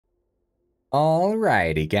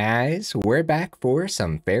Alrighty guys, we're back for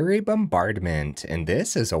some Faerie Bombardment, and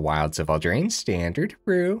this is a Wilds of Eldraine standard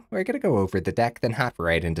brew. We're gonna go over the deck, then hop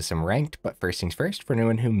right into some ranked, but first things first, for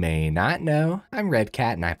anyone who may not know, I'm Red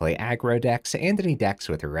Cat and I play aggro decks and any decks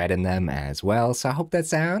with red in them as well, so I hope that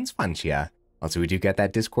sounds fun to ya. Also, we do get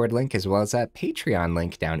that Discord link as well as that Patreon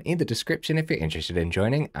link down in the description if you're interested in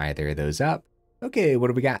joining either of those up. Okay, what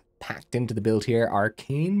do we got packed into the build here?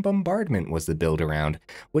 Arcane Bombardment was the build around,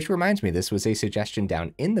 which reminds me this was a suggestion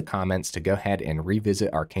down in the comments to go ahead and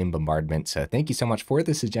revisit Arcane Bombardment. So thank you so much for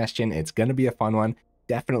the suggestion. It's going to be a fun one.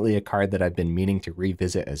 Definitely a card that I've been meaning to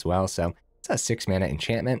revisit as well. So it's a 6-mana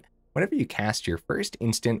enchantment. Whenever you cast your first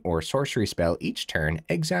instant or sorcery spell each turn,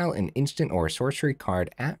 exile an instant or sorcery card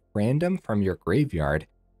at random from your graveyard.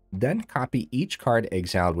 Then copy each card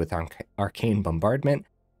exiled with Arcane Bombardment.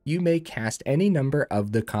 You may cast any number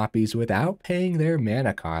of the copies without paying their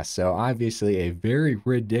mana cost. So obviously a very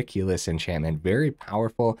ridiculous enchantment, very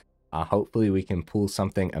powerful. Hopefully we can pull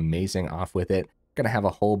something amazing off with it. Gonna have a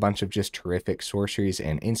whole bunch of just terrific sorceries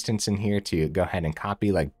and instants in here to go ahead and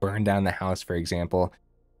copy, like Burn Down the House, for example.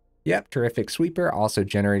 Yep, terrific sweeper. Also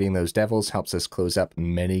generating those devils helps us close up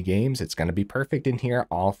many games. It's gonna be perfect in here.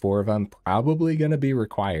 All 4 of them probably gonna be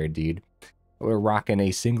required, dude. We're rocking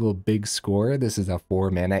a single big score. This is a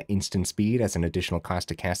 4-mana instant speed. As an additional cost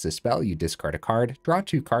to cast this spell, you discard a card, draw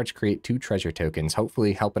 2 cards, create 2 treasure tokens,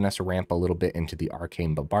 hopefully helping us ramp a little bit into the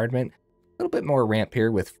Arcane Bombardment. A little bit more ramp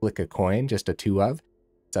here with Flick a Coin, just a 2 of.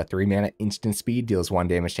 It's a 3-mana instant speed, deals 1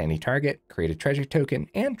 damage to any target, create a treasure token,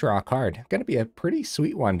 and draw a card. Gonna be a pretty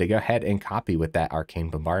sweet one to go ahead and copy with that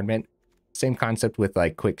Arcane Bombardment. Same concept with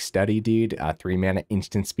like Quick Study, dude. 3-mana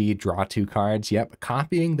instant speed, draw 2 cards. Yep,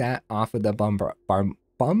 copying that off of the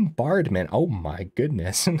bombardment. Oh my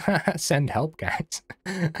goodness. Send help, guys.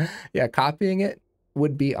 Yeah, copying it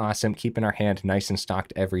would be awesome. Keeping our hand nice and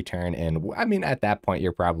stocked every turn. And I mean, at that point,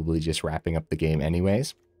 you're probably just wrapping up the game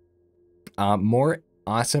anyways. More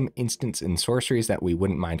awesome instants and sorceries that we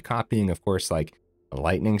wouldn't mind copying. Of course, like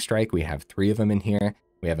Lightning Strike. We have 3 of them in here.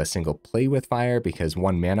 We have a single Play with Fire because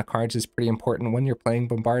 1 mana cards is pretty important when you're playing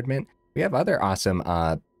Bombardment. We have other awesome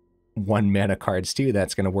 1 mana cards too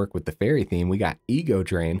that's going to work with the fairy theme. We got Ego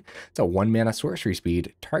Drain. It's a 1 mana sorcery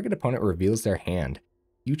speed. Target opponent reveals their hand.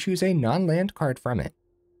 You choose a non-land card from it.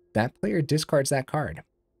 That player discards that card.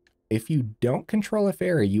 If you don't control a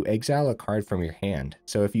fairy, you exile a card from your hand.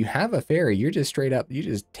 So if you have a fairy, you're just straight up, you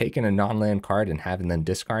just taking a non-land card and having them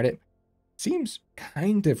discard it. Seems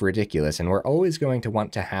kind of ridiculous, and we're always going to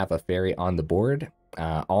want to have a fairy on the board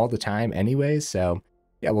all the time anyways, so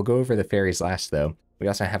yeah, we'll go over the fairies last though. We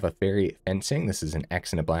also have a Faerie Fencing. This is an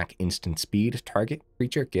X and a black instant speed. Target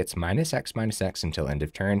creature gets -X/-X until end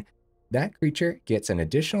of turn. That creature gets an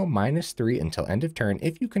additional -3 until end of turn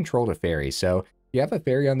if you controlled a fairy. So if you have a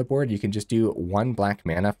fairy on the board, you can just do 1 black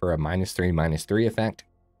mana for a -3/-3 effect.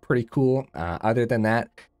 Pretty cool. Other than that,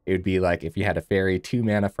 it would be like if you had a fairy, 2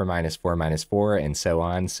 mana for -4/-4, and so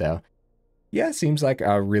on. So yeah, seems like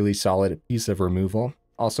a really solid piece of removal.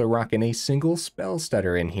 Also rocking a single Spell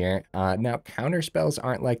Stutter in here. Now, counter spells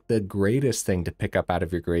aren't like the greatest thing to pick up out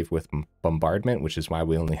of your grave with Bombardment, which is why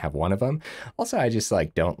we only have 1 of them. Also, I just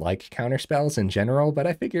like don't like counter spells in general, but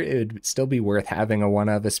I figured it would still be worth having a 1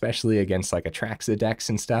 of, especially against like Atraxa decks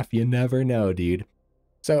and stuff. You never know, dude.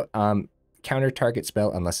 So, counter target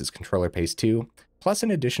spell unless its controller pays 2. Plus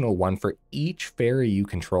an additional 1 for each fairy you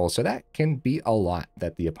control. So that can be a lot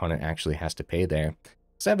that the opponent actually has to pay there.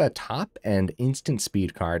 So I have a top and instant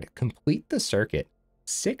speed card, Complete the Circuit.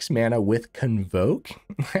 6 mana with Convoke.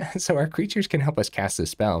 So our creatures can help us cast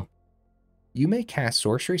this spell. You may cast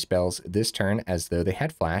sorcery spells this turn as though they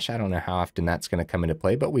had flash. I don't know how often that's going to come into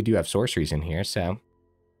play, but we do have sorceries in here. So,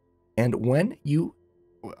 and when you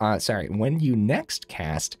next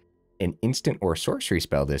cast an instant or sorcery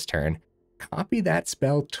spell this turn, copy that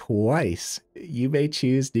spell twice. You may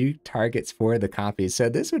choose new targets for the copies. So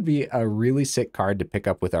this would be a really sick card to pick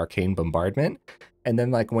up with Arcane Bombardment. And then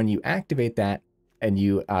like when you activate that and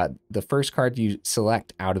you, the first card you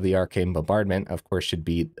select out of the Arcane Bombardment, of course, should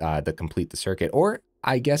be the Complete the Circuit. Or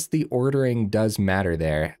I guess the ordering does matter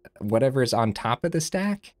there. Whatever is on top of the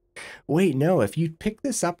stack. Wait, no, if you pick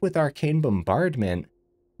this up with Arcane Bombardment,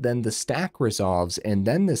 then the stack resolves and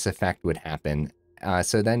then this effect would happen.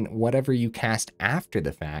 So then whatever you cast after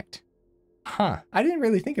the fact. Huh, I didn't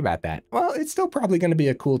really think about that. Well, it's still probably going to be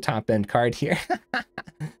a cool top-end card here.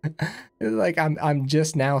 Like, I'm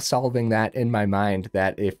just now solving that in my mind,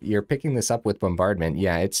 that if you're picking this up with Bombardment,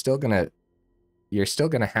 yeah, it's still you're still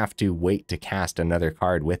gonna have to wait to cast another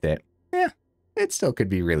card with it. Yeah, it still could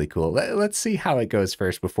be really cool. Let's see how it goes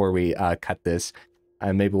first before we cut this.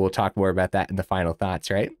 Maybe we'll talk more about that in the final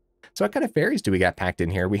thoughts, right? So what kind of fairies do we got packed in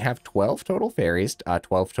here? We have 12 total fairies,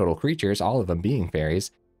 12 total creatures, all of them being fairies.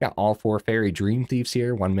 Got all 4 Faerie Dreamthiefs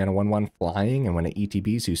here, 1 mana, 1/1 flying, and when it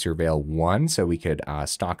ETBs, you surveil 1, so we could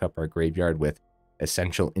stock up our graveyard with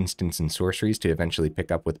essential instants and sorceries to eventually pick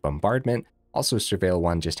up with Bombardment. Also, surveil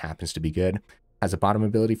 1 just happens to be good. Has a bottom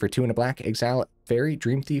ability for 2 and a black. Exile Faerie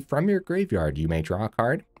Dreamthief from your graveyard. You may draw a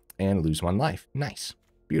card and lose 1 life. Nice.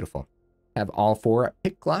 Beautiful. Have all 4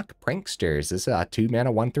 Picklock Pranksters. This is a 2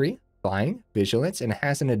 mana, 1/3. Flying, Vigilance, and it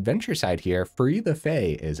has an adventure side here. Free the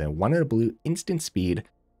Fae is a 1 and a blue instant speed.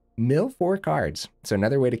 Mill 4 cards. So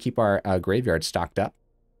another way to keep our graveyard stocked up.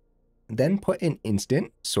 Then put an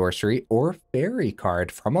instant, sorcery, or fairy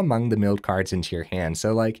card from among the milled cards into your hand.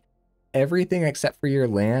 So like everything except for your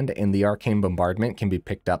land and the Arcane Bombardment can be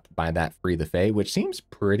picked up by that Free the Fae, which seems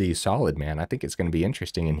pretty solid, man. I think it's going to be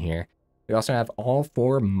interesting in here. We also have all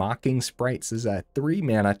 4 Mocking Sprites. This is a 3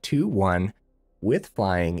 mana, 2/1 with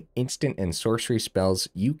flying, instant and sorcery spells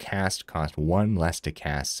you cast cost 1 less to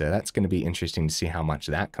cast. So that's going to be interesting to see how much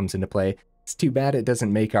that comes into play. It's too bad it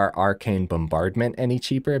doesn't make our Arcane Bombardment any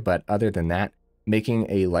cheaper, but other than that, making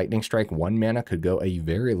a Lightning Strike 1 mana could go a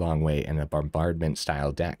very long way in a Bombardment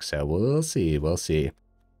style deck. So we'll see, we'll see.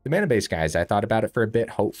 The mana base, guys, I thought about it for a bit.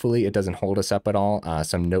 Hopefully it doesn't hold us up at all.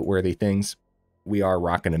 Some noteworthy things. We are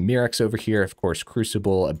rocking a Mirrex over here. Of course,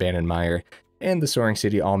 Crucible, Abandoned Mire, and the Soaring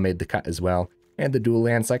City all made the cut as well. And the dual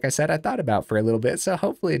lands, like I said, I thought about for a little bit, so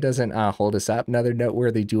hopefully it doesn't hold us up. Another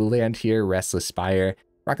noteworthy dual land here, Restless Spire.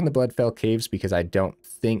 Rocking the Bloodfell Caves because I don't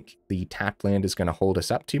think the tapped land is going to hold us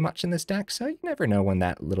up too much in this deck, so you never know when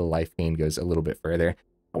that little life gain goes a little bit further.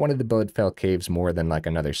 I wanted the Bloodfell Caves more than like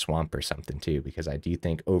another swamp or something too, because I do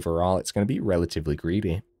think overall it's going to be relatively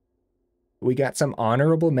greedy. We got some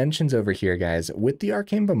honorable mentions over here, guys. With the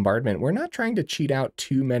Arcane Bombardment, we're not trying to cheat out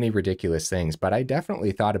too many ridiculous things, but I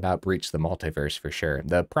definitely thought about Breach the Multiverse for sure.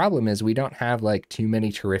 The problem is we don't have like too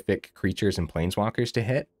many terrific creatures and planeswalkers to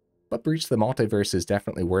hit, but Breach the Multiverse is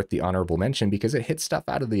definitely worth the honorable mention because it hits stuff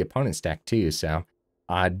out of the opponent's deck too, so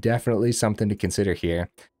definitely something to consider here.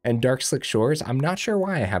 And Dark Slick Shores, I'm not sure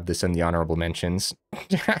why I have this in the honorable mentions.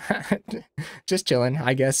 Just chilling.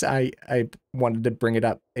 I guess I wanted to bring it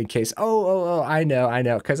up in case, oh, I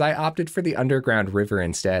know, because I opted for the Underground River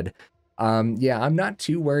instead. Yeah, I'm not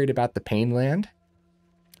too worried about the Pain Land,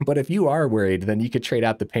 but if you are worried, then you could trade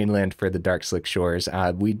out the Pain Land for the Dark Slick Shores.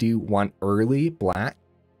 We do want early black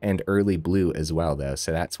and early blue as well, though,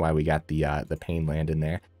 so that's why we got the Pain Land in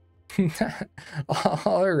there.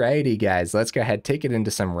 Alrighty, guys, let's go ahead, take it into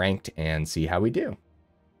some ranked and see how we do.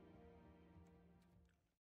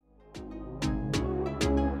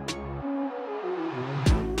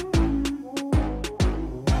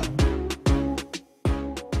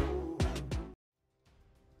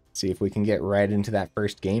 See if we can get right into that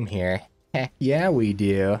first game here. Heck yeah, we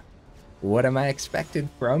do. What am I expecting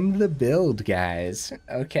from the build, guys?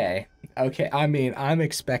 Okay, I mean, I'm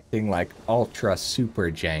expecting like ultra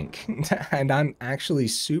super jank. And I'm actually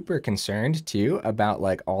super concerned too about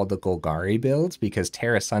like all the Golgari builds because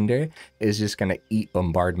Terra Sunder is just gonna eat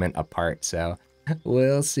Bombardment apart. So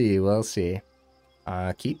we'll see, we'll see.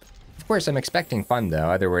 Keep. Of course, I'm expecting fun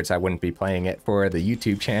though. Other words, I wouldn't be playing it for the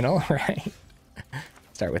YouTube channel, right?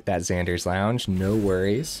 Start with that Xander's Lounge, no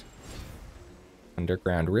worries.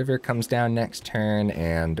 Underground River comes down next turn,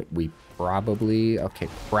 and we probably... Okay,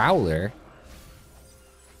 Prowler.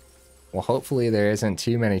 Well, hopefully there isn't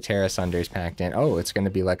too many Terra Sunders packed in. Oh, it's going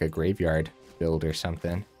to be like a graveyard build or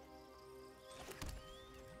something.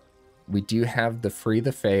 We do have the Free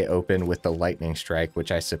the Fae open with the Lightning Strike,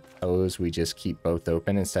 which I suppose we just keep both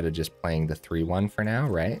open instead of just playing the 3/1 for now,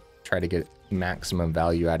 right? Try to get maximum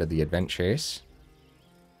value out of the adventures.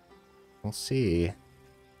 We'll see.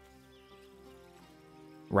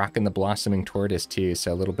 Rocking the Blossoming Tortoise too,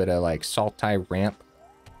 so a little bit of like Sultai ramp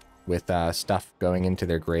with stuff going into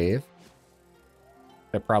their grave.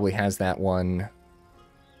 That probably has that one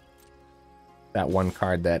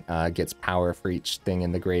card that gets power for each thing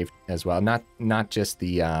in the grave as well. Not just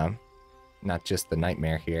the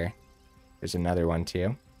Nightmare here. There's another one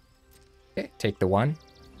too. Okay, take the one.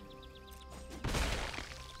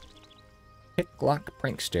 Picklock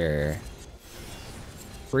Prankster.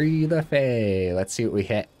 Free the Fae. Let's see what we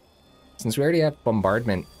hit. Since we already have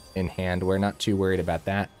Bombardment in hand, we're not too worried about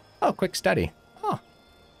that. Oh, Quick Study. Oh,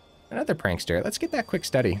 another Prankster. Let's get that Quick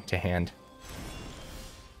Study to hand.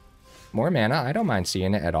 More mana. I don't mind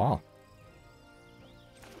seeing it at all.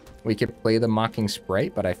 We could play the Mocking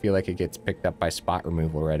Sprite, but I feel like it gets picked up by spot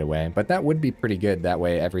removal right away. But that would be pretty good. That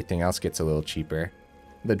way everything else gets a little cheaper.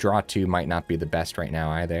 The draw 2 might not be the best right now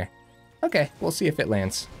either. Okay, we'll see if it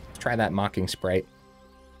lands. Let's try that Mocking Sprite.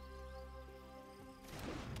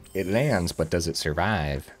 It lands, but does it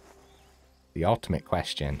survive? The ultimate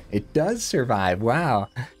question. It does survive, wow.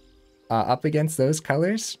 Up against those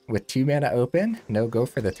colors with 2 mana open, no go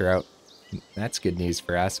for the throat. That's good news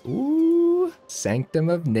for us. Ooh, Sanctum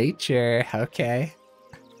of Nature, okay.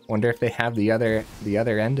 Wonder if they have the other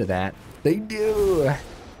end of that. They do!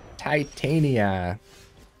 Titania.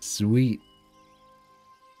 Sweet.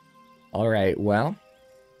 Alright, well.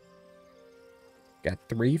 Got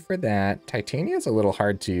 3 for that. Titania's a little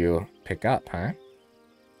hard to pick up, huh?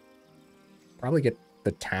 Probably get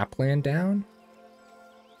the tap land down.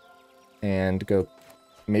 And go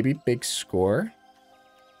maybe big score.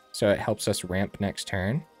 So it helps us ramp next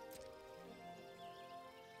turn.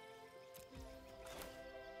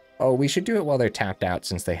 Oh, we should do it while they're tapped out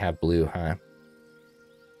since they have blue, huh?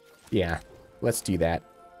 Yeah, let's do that.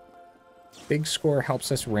 Big score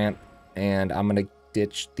helps us ramp, and I'm gonna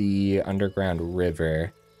ditch the Underground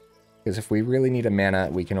River. Because if we really need a mana,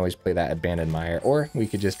 we can always play that Abandoned Mire, or we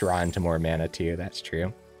could just draw into more mana too, that's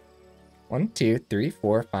true. 1, 2, 3,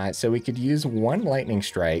 4, 5, so we could use 1 Lightning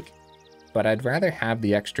Strike, but I'd rather have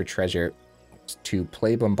the extra treasure to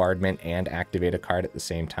play Bombardment and activate a card at the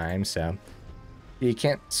same time, so... You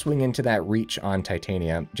can't swing into that reach on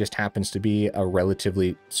Titania. Just happens to be a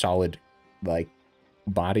relatively solid, like,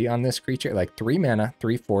 body on this creature. Like, 3 mana,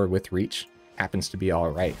 3/4 with reach. Happens to be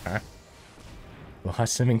alright, huh?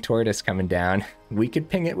 Blossoming Tortoise coming down. We could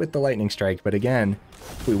ping it with the Lightning Strike, but again,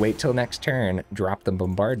 if we wait till next turn, drop the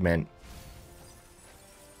Bombardment,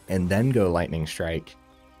 and then go Lightning Strike,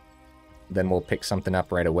 then we'll pick something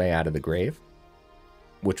up right away out of the grave.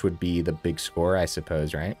 Which would be the big score, I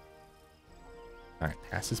suppose, right? Alright,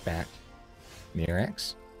 passes back.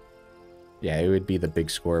 Mirrex. Yeah, it would be the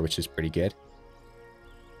big score, which is pretty good.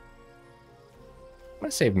 I'm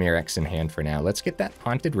going to save Mirrex in hand for now. Let's get that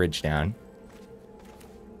Haunted Ridge down.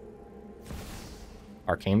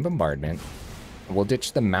 Arcane Bombardment. We'll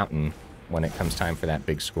ditch the mountain when it comes time for that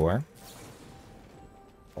big score.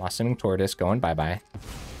 Blossoming Tortoise going bye-bye.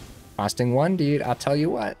 Costing 1, dude. I'll tell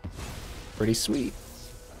you what. Pretty sweet.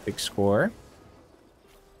 Big score.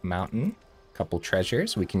 Mountain. Couple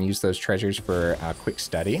treasures. We can use those treasures for quick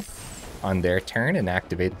study on their turn and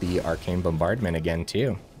activate the Arcane Bombardment again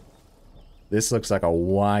too. This looks like a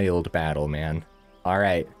wild battle, man. All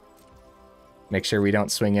right. Make sure we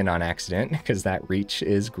don't swing in on accident because that reach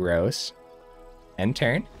is gross. End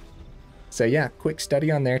turn. So yeah, quick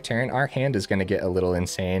study on their turn. Our hand is going to get a little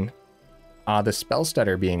insane. The Spell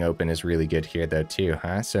Stutter being open is really good here though too,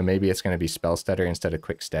 huh? So maybe it's going to be Spell Stutter instead of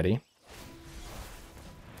quick study.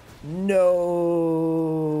 No,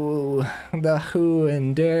 the who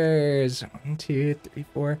endures. 1, 2, 3,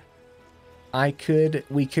 4.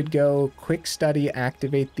 We could go quick study,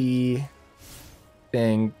 activate the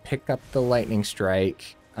thing, pick up the Lightning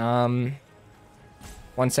Strike. 1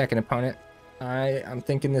 second, opponent. I'm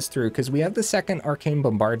thinking this through because we have the second Arcane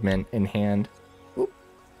Bombardment in hand. Oop.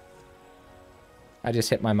 I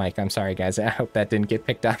just hit my mic. I'm sorry, guys. I hope that didn't get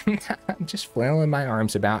picked up. I'm just flailing my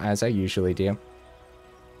arms about as I usually do.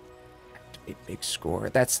 A big score.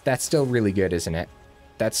 That's still really good, isn't it?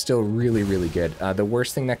 That's still really, really good. The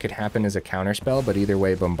worst thing that could happen is a counterspell, but either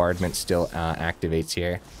way, Bombardment still activates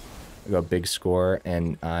here. We'll go big score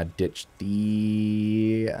and ditch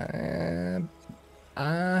the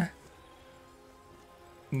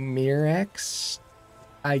Mirrex,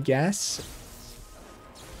 I guess.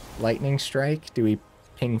 Lightning Strike. Do we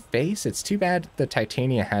ping face? It's too bad the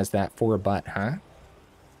Titania has that 4 butt, huh?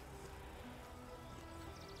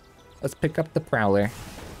 Let's pick up the Prowler.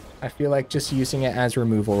 I feel like just using it as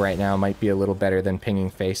removal right now might be a little better than pinging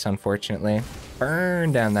face, unfortunately.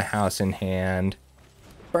 Burn down the house in hand.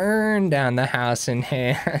 Burn down the house in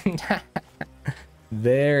hand.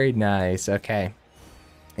 Very nice. Okay.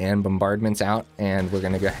 And Bombardment's out, and we're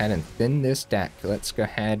going to go ahead and thin this deck. Let's go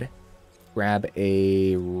ahead, grab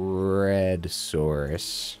a red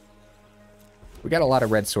source. We got a lot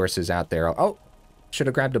of red sources out there. Oh! Should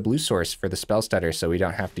have grabbed a blue source for the Spell Stutter so we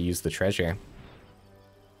don't have to use the treasure.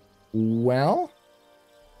 Well,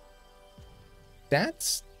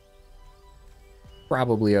 that's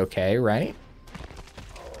probably okay, right?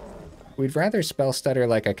 We'd rather Spell Stutter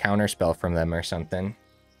like a counterspell from them or something.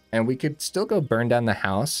 And we could still go burn down the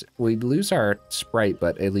house. We'd lose our Sprite,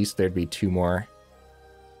 but at least there'd be 2 more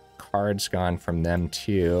cards gone from them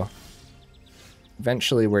too.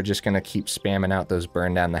 Eventually, we're just going to keep spamming out those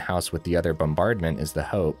burn down the house with the other Bombardment is the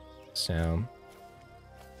hope. So,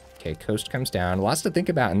 okay, Coast comes down. Lots to think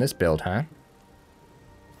about in this build, huh?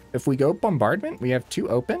 If we go Bombardment, we have 2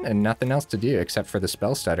 open and nothing else to do except for the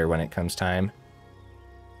Spell Stutter when it comes time.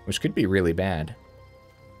 Which could be really bad.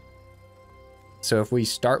 So if we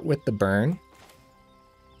start with the burn,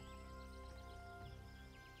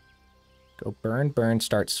 Go burn, burn,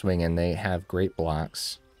 start swinging. They have great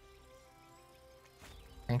blocks.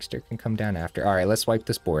 Prankster can come down after. All right, let's wipe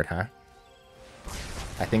this board, huh?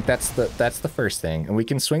 I think that's the first thing. And we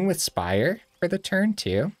can swing with Spire for the turn,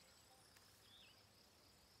 too.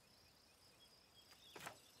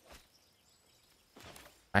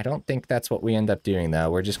 I don't think that's what we end up doing, though.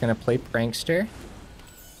 We're just going to play Prankster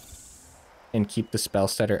and keep the Spell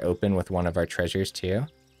Stutter open with one of our treasures, too.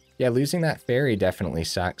 Yeah, losing that Fairy definitely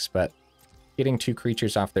sucks, but getting 2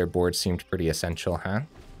 creatures off their board seemed pretty essential, huh?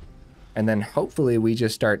 And then hopefully we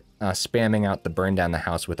just start spamming out the burn down the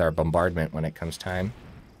house with our bombardment when it comes time.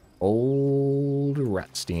 Old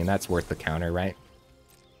Rutstein, that's worth the counter, right?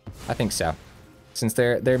 I think so. Since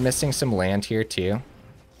they're missing some land here, too.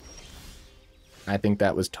 I think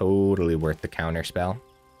that was totally worth the counter spell.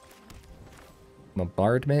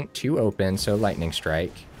 Bombardment, 2 open, so Lightning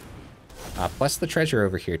Strike. Plus the treasure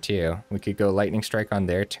over here, too. We could go Lightning Strike on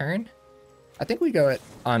their turn. I think we go it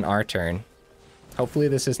on our turn. Hopefully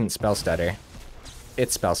this isn't Spell Stutter.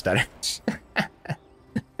 It's Spell Stutter.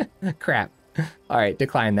 Crap. Alright,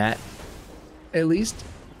 decline that. At least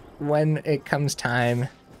when it comes time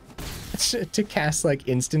to cast, like,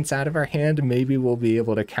 instants out of our hand, maybe we'll be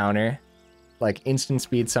able to counter. Like, instant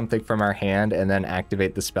speed something from our hand and then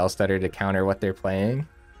activate the Spell Stutter to counter what they're playing.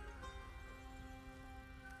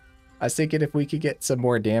 I was thinking if we could get some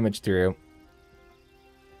more damage through.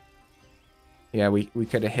 Yeah, we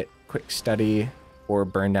could have hit Quick Study or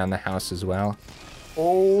burn down the house as well.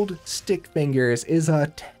 Old Stick Fingers is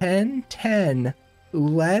a 10-10.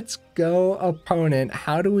 Let's go, opponent.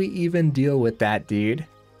 How do we even deal with that, dude?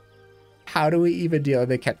 How do we even deal?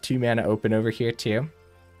 They kept 2 mana open over here, too.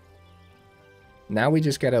 Now we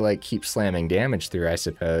just gotta, like, keep slamming damage through, I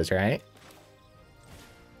suppose, right?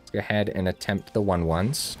 Let's go ahead and attempt the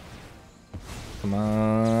 1/1s. Come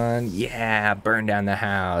on. Yeah, burn down the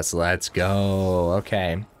house. Let's go.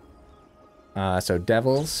 Okay. So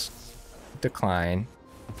Devils, decline.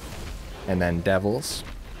 And then Devils.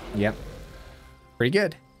 Yep. Pretty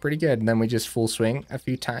good. Pretty good. And then we just full swing a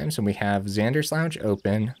few times, and we have Xander's Lounge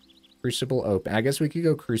open. Crucible open. I guess we could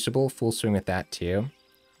go Crucible, full swing with that, too.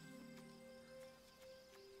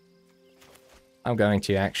 I'm going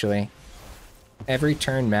to, actually. Every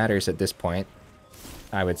turn matters at this point,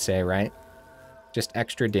 I would say, right? Just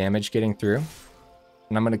extra damage getting through.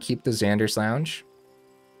 And I'm going to keep the Xander's Lounge.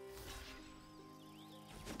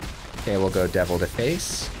 Okay, we'll go Devil to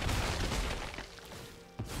face.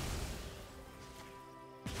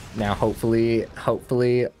 Now, hopefully...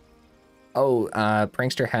 Oh,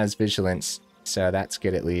 Prankster has Vigilance, so that's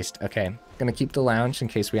good at least. Okay, gonna keep the Lounge in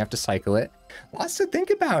case we have to cycle it. Lots to think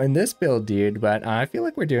about in this build, dude, but I feel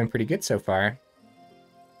like we're doing pretty good so far.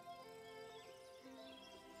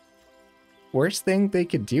 Worst thing they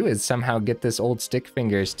could do is somehow get this old Stick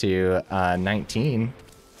Fingers to 19.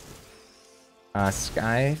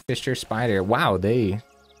 Sky Fisher Spider. Wow, they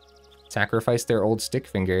sacrificed their old Stick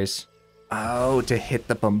Fingers. Oh, to hit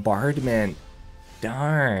the bombardment.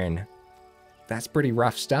 Darn. That's pretty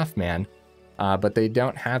rough stuff, man. But they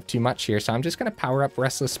don't have too much here, so I'm just going to power up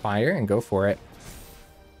Restless Spire and go for it.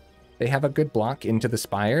 They have a good block into the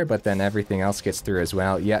Spire, but then everything else gets through as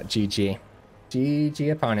well. Yeah, GG. GG,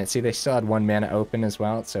 opponent. See, they still had 1 mana open as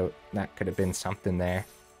well, so that could have been something there.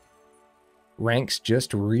 Ranks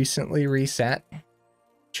just recently reset.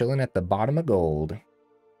 Chilling at the bottom of gold.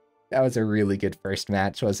 That was a really good first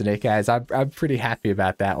match, wasn't it, guys? I'm pretty happy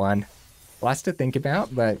about that one. Lots to think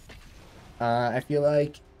about, but I feel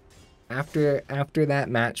like after that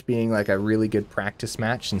match being like a really good practice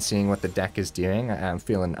match and seeing what the deck is doing, I'm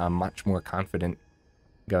feeling much more confident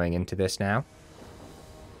going into this now.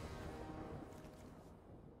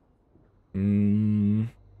 We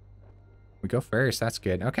go first. That's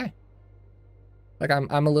good. Okay. Like,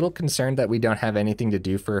 I'm a little concerned that we don't have anything to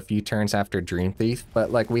do for a few turns after Dreamthief,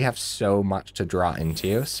 but, like, we have so much to draw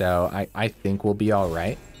into, so I think we'll be all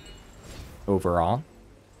right overall.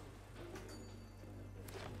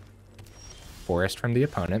 Forest from the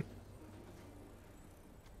opponent.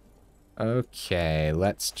 Okay,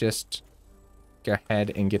 let's just go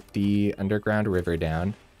ahead and get the Underground River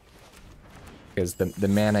down, because the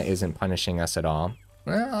mana isn't punishing us at all.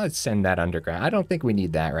 Well, let's send that Underground. I don't think we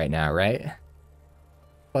need that right now, right?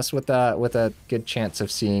 Plus, with a good chance of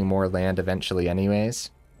seeing more land eventually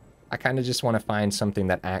anyways, I kind of just want to find something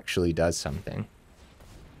that actually does something.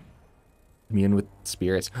 Immune with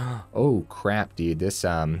spirits. Oh, crap, dude. This,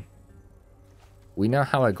 we know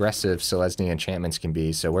how aggressive Selesnya enchantments can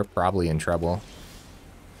be, so we're probably in trouble.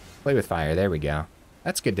 Play with fire. There we go.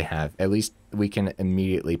 That's good to have. At least we can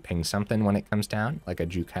immediately ping something when it comes down, like a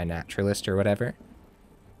Jukai Naturalist or whatever.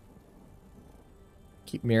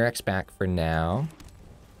 Keep Mirrex back for now.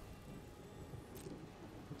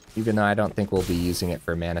 Even though I don't think we'll be using it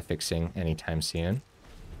for mana fixing anytime soon.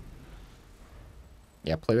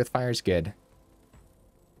 Yeah, Play with Fire is good.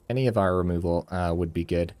 Any of our removal would be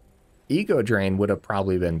good. Ego Drain would have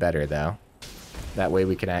probably been better, though. That way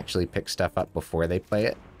we can actually pick stuff up before they play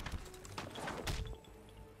it.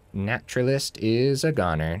 Naturalist is a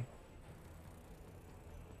goner.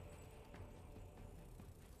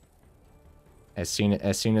 As soon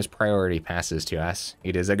as priority passes to us,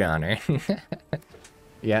 it is a goner.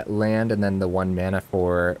 Yeah, land and then the 1 mana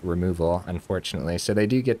for removal, unfortunately. So they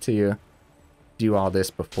do get to do all this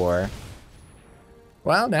before.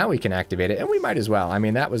 Well, now we can activate it, and we might as well. I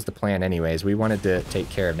mean, that was the plan anyways. We wanted to take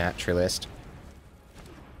care of Naturalist.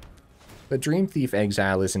 The Dreamthief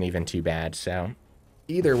exile isn't even too bad, so...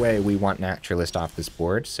 Either way, we want Naturalist off this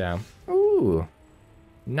board, so... Ooh!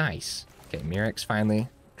 Nice. Okay, Mirrex finally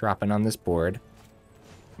dropping on this board.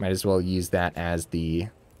 Might as well use that as the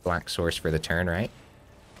black source for the turn, right?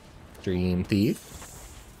 Dreamthief.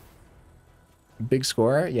 Big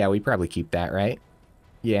score? Yeah, we probably keep that, right?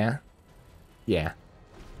 Yeah. Yeah.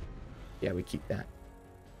 Yeah, we keep that.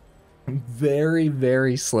 Very,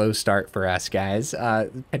 very slow start for us, guys.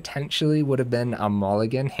 Potentially would have been a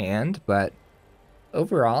mulligan hand, but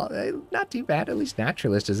overall, not too bad. At least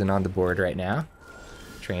Naturalist isn't on the board right now.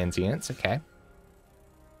 Transients, okay.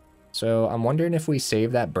 So I'm wondering if we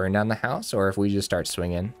save that burn down the house or if we just start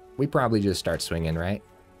swinging. We probably just start swinging, right?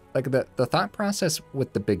 Like, the thought process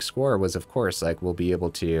with the big score was, of course, like, we'll be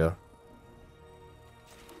able to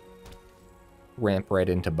ramp right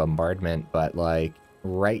into bombardment, but, like,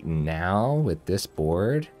 right now, with this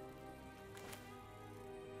board,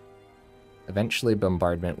 eventually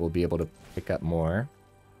bombardment will be able to pick up more.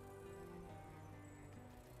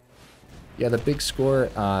 Yeah, the big score,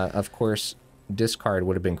 of course, discard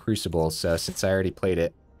would have been Crucible, so since I already played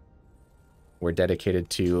it, we're dedicated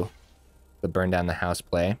to the burn down the house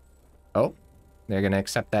play. Oh, they're gonna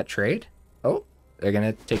accept that trade. Oh, they're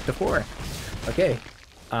gonna take the 4. Okay,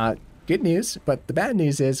 good news, but the bad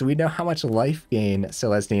news is we know how much life gain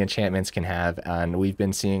Celestia enchantments can have, and we've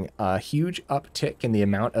been seeing a huge uptick in the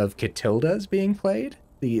amount of Catildas being played.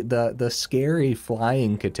 The scary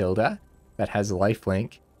flying Catilda that has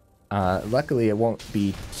lifelink. Luckily, it won't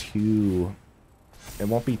be too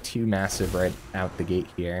massive right out the gate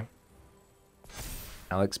here.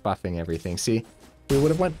 Alex buffing everything. See, if we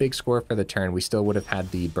would have went big score for the turn, we still would have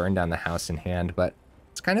had the burn down the house in hand, but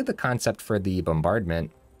it's kind of the concept for the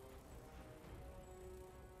bombardment.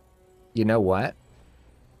 You know what?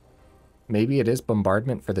 Maybe it is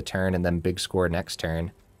bombardment for the turn and then big score next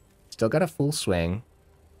turn. Still got a full swing.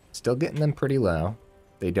 Still getting them pretty low.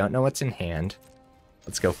 They don't know what's in hand.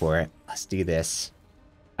 Let's go for it. Let's do this.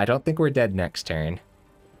 I don't think we're dead next turn.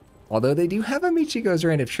 Although they do have a Michigo's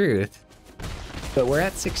Reign of Truth. But we're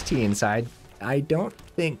at 16, so I don't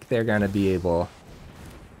think they're going to be able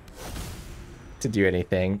to do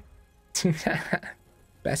anything.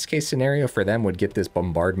 Best case scenario for them would get this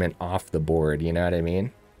bombardment off the board, you know what I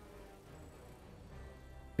mean?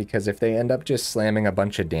 Because if they end up just slamming a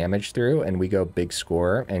bunch of damage through and we go big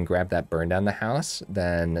score and grab that burn down the house,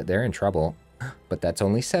 then they're in trouble. But that's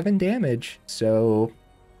only 7 damage, so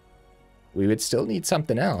we would still need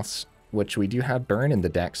something else. Which we do have burn in the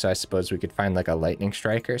deck, so I suppose we could find like a lightning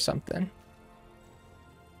strike or something.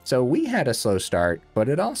 So we had a slow start, but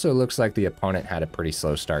it also looks like the opponent had a pretty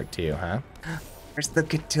slow start too, huh? There's the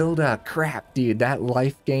Catilda. Crap, dude, that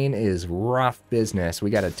life gain is rough business. We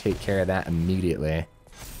gotta take care of that immediately.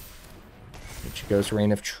 Michigo's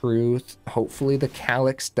Reign of Truth. Hopefully the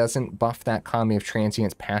Calyx doesn't buff that Kami of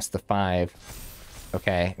Transients past the 5.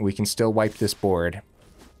 Okay, we can still wipe this board.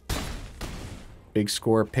 Big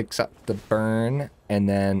score picks up the burn, and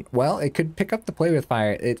then, well, it could pick up the Play with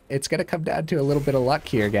Fire. It's gonna come down to a little bit of luck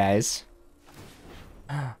here, guys.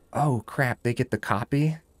 Oh, crap, they get the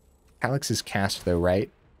copy? Calyx is cast, though,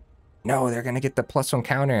 right? No, they're gonna get the +1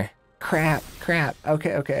 counter. Crap, crap. Okay,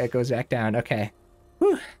 it goes back down. Okay.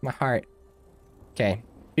 Whew, my heart. Okay,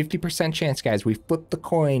 50% chance, guys. We flipped the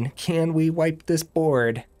coin. Can we wipe this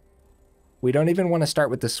board? We don't even want to start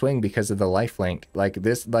with the swing because of the lifelink. Like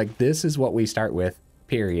this is what we start with,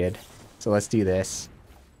 period. So let's do this.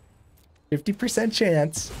 50%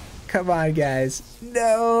 chance. Come on, guys.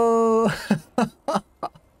 No!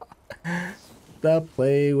 The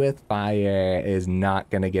Play with Fire is not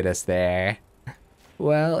going to get us there.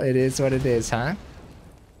 Well, it is what it is, huh?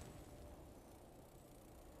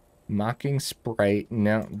 Mocking Sprite,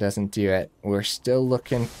 no, doesn't do it. We're still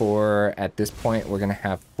looking for, at this point, we're going to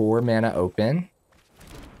have 4 mana open.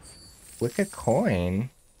 Flick a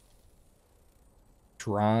coin.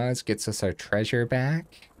 draws, gets us our treasure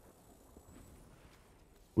back.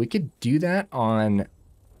 We could do that on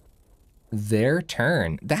their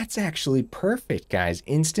turn. That's actually perfect, guys.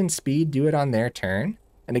 Instant speed, do it on their turn.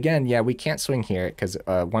 And again, yeah, we can't swing here because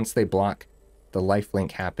once they block, the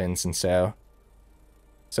lifelink happens, and so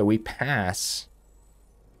we pass.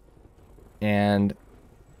 And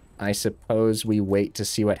I suppose we wait to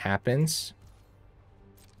see what happens.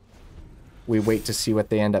 We wait to see what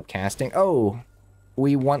they end up casting. Oh,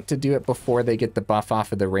 we want to do it before they get the buff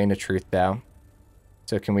off of the Rain of Truth, though.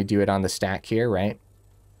 So can we do it on the stack here, right?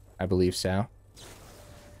 I believe so.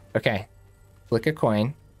 Okay. Flick a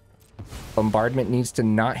coin. Bombardment needs to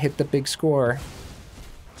not hit the big score.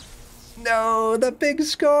 No, the big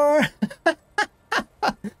score!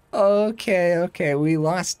 Okay. We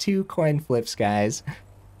lost 2 coin flips, guys.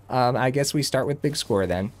 I guess we start with big score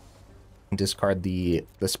then. Discard the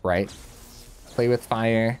sprite. Play with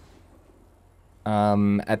fire.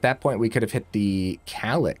 At that point, we could have hit the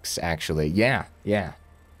Calyx, actually. Yeah.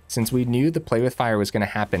 Since we knew the play with fire was going to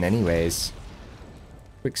happen anyways.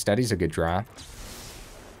 Quick Study's a good draw.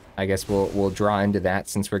 I guess we'll draw into that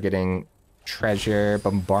since we're getting treasure,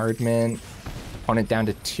 bombardment, opponent down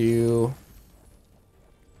to 2.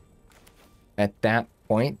 At that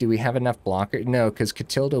point, do we have enough blocker? No, because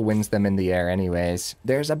Catilda wins them in the air anyways.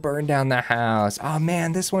 There's a burn down the house. Oh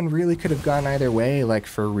man, this one really could have gone either way, like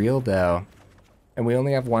for real though. And we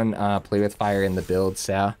only have 1 play with fire in the build,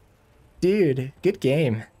 so. Dude, good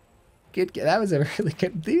game. That was a really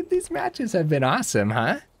good... Dude, these matches have been awesome,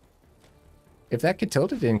 huh? If that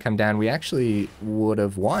Catilda didn't come down, we actually would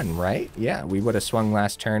have won, right? Yeah, we would have swung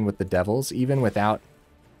last turn with the Devils, even without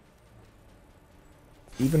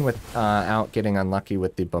getting unlucky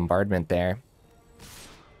with the bombardment there.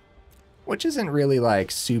 Which isn't really,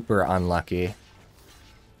 like, super unlucky.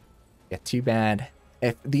 Yeah, too bad.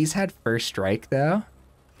 If these had first strike, though,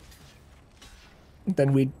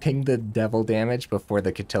 then we'd ping the devil damage before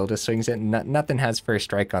the Catilda swings it. Nothing has first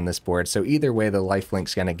strike on this board, so either way, the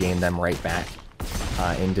lifelink's going to gain them right back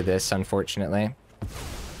into this, unfortunately.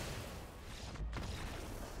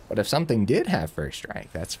 But if something did have first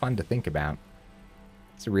strike, that's fun to think about.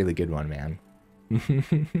 It's a really good one, man.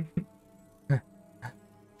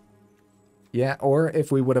 Yeah, or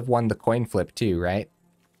if we would have won the coin flip too, right?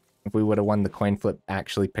 If we would have won the coin flip,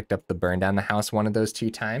 actually picked up the burn down the house one of those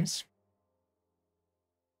 2 times.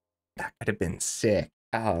 That could have been sick.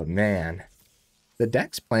 Oh, man. The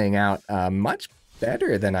deck's playing out much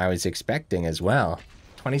better than I was expecting as well.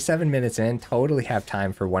 27 minutes in, totally have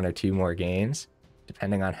time for 1 or 2 more games,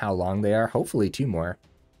 depending on how long they are. Hopefully 2 more.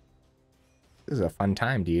 This is a fun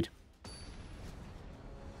time, dude.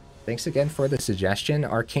 Thanks again for the suggestion.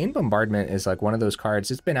 Arcane Bombardment is like one of those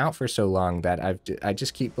cards. It's been out for so long that I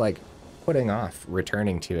just keep like putting off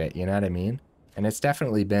returning to it. You know what I mean? And it's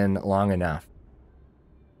definitely been long enough.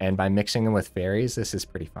 And by mixing them with fairies, this is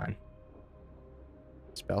pretty fun.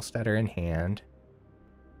 Spell Stutter in hand.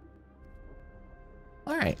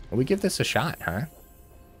 All right, we give this a shot, huh?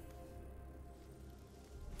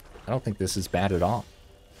 I don't think this is bad at all.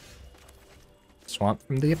 Swamp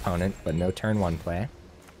from the opponent, but no turn 1 play.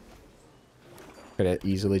 Could have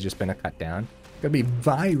easily just been a cut down. Could be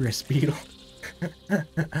Virus Beetle.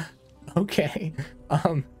 Okay.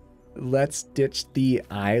 Let's ditch the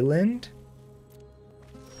island.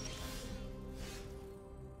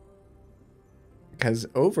 Because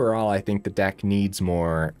overall, I think the deck needs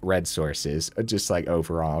more red sources. Just like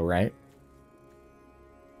overall, right?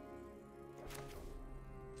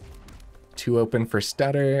 2 open for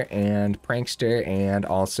Stutter and Prankster, and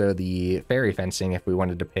also the Faerie Fencing if we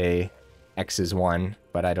wanted to pay X's 1,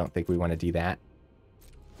 but I don't think we want to do that.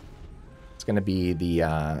 It's going to be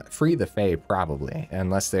the free the Fae, probably,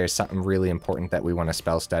 unless there's something really important that we want to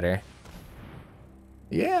Spell Stutter.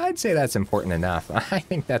 Yeah, I'd say that's important enough. I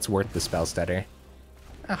think that's worth the Spell Stutter.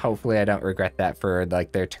 Hopefully I don't regret that for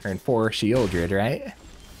like their turn 4 Shieldred, right?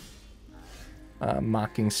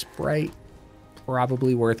 Mocking Sprite,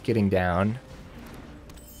 probably worth getting down.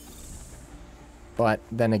 But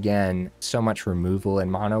then again, so much removal in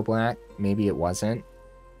mono black, maybe it wasn't.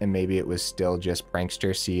 And maybe it was still just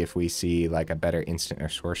Prankster, see if we see like a better instant or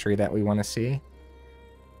sorcery that we want to see.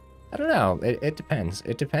 I don't know, it depends.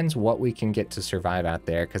 It depends what we can get to survive out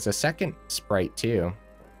there, because a second Sprite too.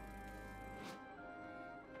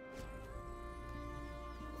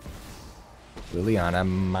 Liliana,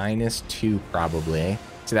 -2 probably.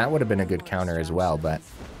 So that would have been a good counter as well, but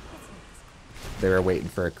they were waiting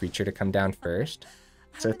for a creature to come down first.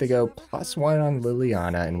 So if they go +1 on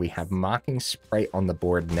Liliana and we have Mocking Sprite on the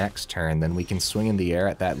board next turn, then we can swing in the air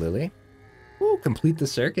at that Lily. Ooh, complete the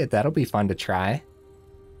circuit. That'll be fun to try.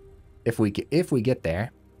 if we get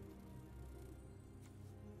there.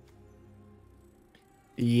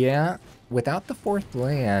 Yeah, without the 4th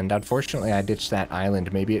land, unfortunately I ditched that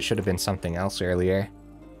island. Maybe it should have been something else earlier.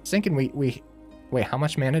 I was thinking wait, how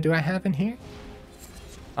much mana do I have in here?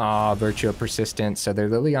 Oh, Virtue of Persistence. So their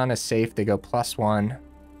Liliana's safe. They go +1.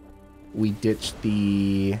 We ditch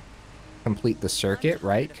the complete the circuit,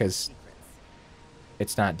 right? Because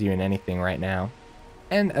it's not doing anything right now.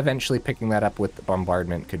 And eventually picking that up with the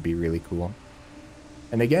bombardment could be really cool.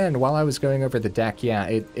 And again, while I was going over the deck, yeah,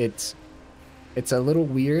 it's a little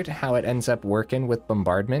weird how it ends up working with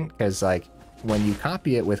bombardment, because like when you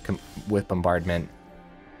copy it with bombardment,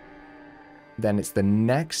 then it's the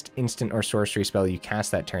next instant or sorcery spell you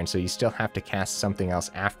cast that turn, so you still have to cast something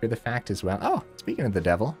else after the fact as well. Oh, speaking of the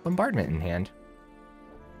devil, bombardment in hand.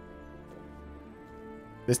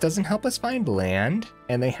 This doesn't help us find land,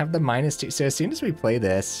 and they have the -2, so as soon as we play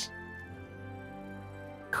this...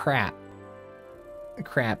 Crap,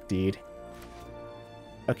 dude.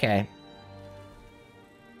 Okay.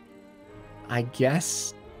 I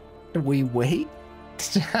guess we wait?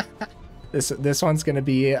 This one's gonna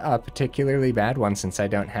be a particularly bad one since I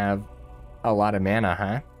don't have a lot of mana,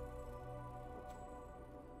 huh?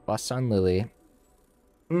 Bust on Lily.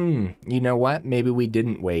 You know what? Maybe we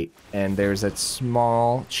didn't wait, and there's a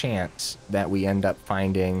small chance that we end up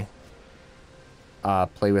finding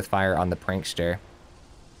Play with Fire on the Prankster.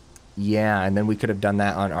 Yeah, and then we could have done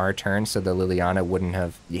that on our turn, so the Liliana wouldn't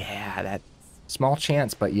have... Yeah, that small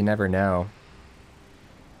chance, but you never know.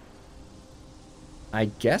 I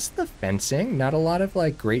guess the fencing, not a lot of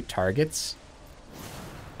like great targets.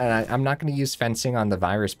 And I'm not going to use fencing on the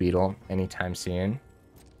virus beetle anytime soon.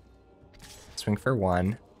 Swing for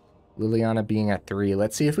 1. Liliana being at 3.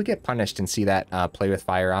 Let's see if we get punished and see that Play with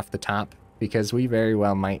Fire off the top, because we very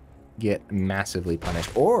well might get massively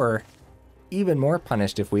punished, or even more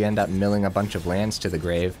punished if we end up milling a bunch of lands to the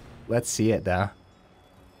grave. Let's see it though.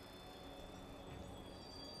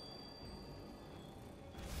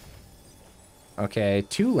 Okay,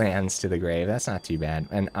 2 lands to the grave. That's not too bad.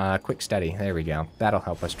 And quick study. There we go. That'll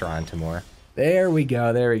help us draw into more. There we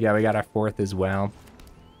go. There we go. We got our 4th as well.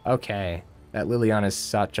 Okay. That Liliana is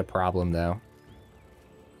such a problem, though.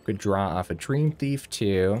 Could draw off a Dreamthief,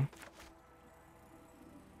 too.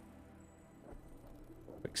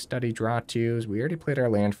 Quick study, draw 2s. We already played our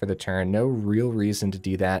land for the turn. No real reason to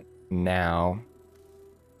do that now.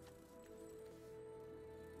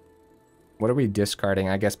 What are we discarding?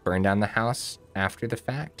 I guess burn down the house after the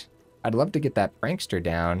fact. I'd love to get that prankster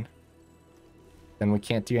down. Then we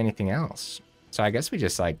can't do anything else. So I guess we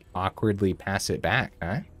just like awkwardly pass it back,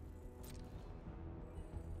 huh?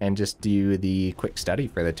 And just do the quick study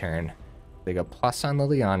for the turn. They go plus on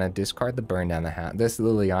Liliana, discard the burn down the house. This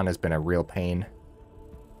Liliana's been a real pain.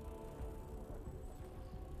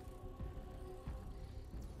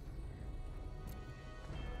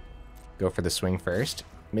 Go for the swing first.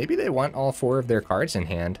 Maybe they want all 4 of their cards in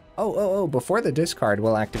hand. Oh, before the discard,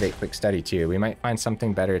 we'll activate Quick Study too. We might find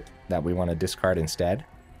something better that we want to discard instead.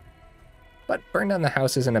 But Burn Down the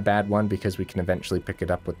House isn't a bad one because we can eventually pick it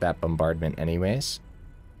up with that bombardment anyways.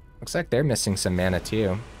 Looks like they're missing some mana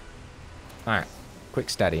too. Alright, Quick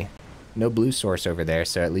Study. No blue source over there,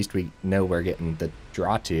 so at least we know we're getting the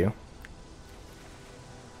draw to.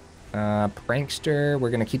 Prankster, we're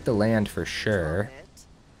going to keep the land for sure.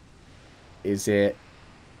 Is it...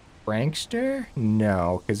 Prankster?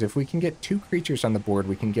 No, because if we can get 2 creatures on the board,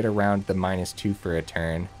 we can get around the -2 for a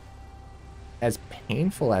turn. As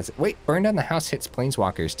painful as... Wait, Burn Down the House hits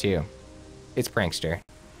Planeswalkers too. It's Prankster.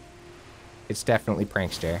 It's definitely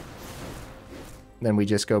Prankster. Then we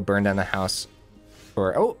just go Burn Down the House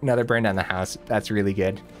for... Oh, another Burn Down the House. That's really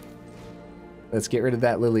good. Let's get rid of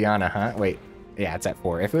that Liliana, huh? Wait, yeah, it's at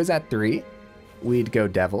 4. If it was at 3, we'd go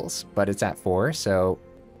Devils, but it's at 4, so...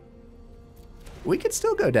 We could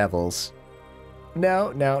still go Devils.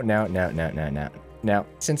 No. No.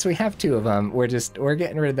 Since we have 2 of them, we're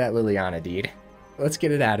getting rid of that Liliana, dude. Let's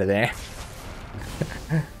get it out of there.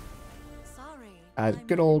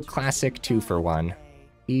 Good old classic 2 for 1.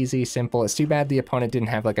 Easy, simple. It's too bad the opponent didn't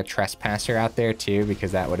have like a Trespasser out there too,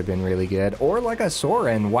 because that would have been really good. Or like a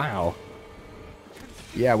Soaring, wow.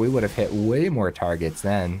 Yeah, we would have hit way more targets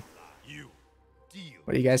then.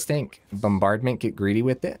 What do you guys think? Bombardment, get greedy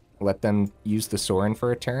with it? Let them use the Soaring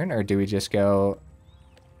for a turn? Or do we just go...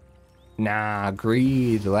 Nah,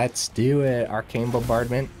 greed, let's do it. Arcane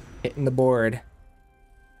Bombardment, hitting the board.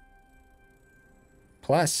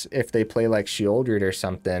 Plus, if they play like Shieldred or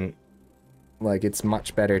something, like it's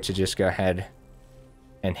much better to just go ahead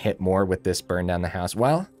and hit more with this Burn Down the House.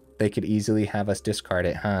 Well, they could easily have us discard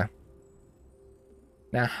it, huh?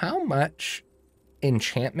 Now, how much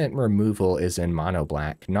enchantment removal is in mono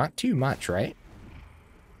black? Not too much, right?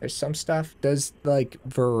 There's some stuff. Does, like,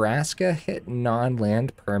 Vraska hit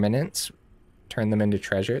non-land permanents? Turn them into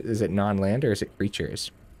treasure? Is it non-land or is it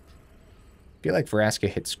creatures? I feel like Vraska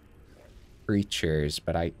hits creatures,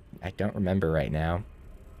 but I don't remember right now.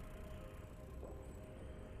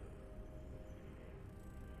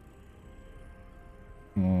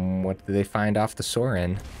 What did they find off the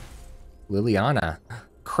Soaring? Liliana.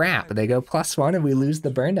 Crap, they go +1 and we lose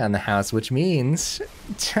the burn down the house, which means...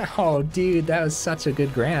 Oh, dude, that was such a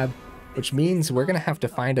good grab. Which means we're gonna have to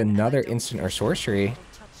find another instant or sorcery.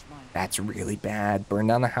 That's really bad. Burn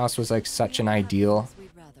down the house was like such an ideal...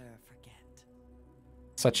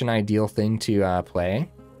 Such an ideal thing to play.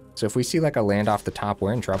 So if we see like a land off the top,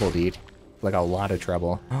 we're in trouble, dude. Like a lot of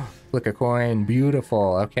trouble. Flick a coin,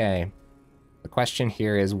 beautiful, okay. The question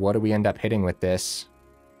here is, what do we end up hitting with this?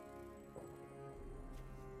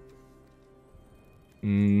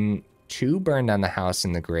 2 burn down the house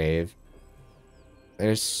in the grave.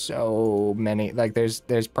 There's so many, like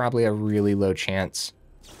there's probably a really low chance.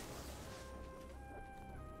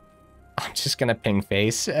 I'm just gonna ping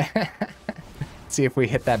face. See if we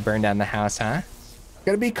hit that burn down the house, huh?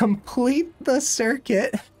 Gonna be complete the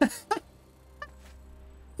circuit.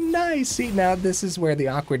 Nice. See, now this is where the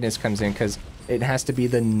awkwardness comes in, because it has to be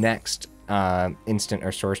the next instant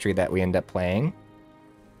or sorcery that we end up playing.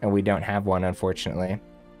 And we don't have one, unfortunately.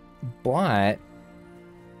 But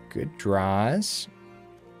good draws.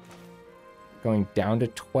 Going down to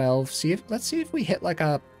 12. Let's see if we hit like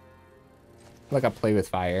a play with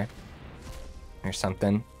fire or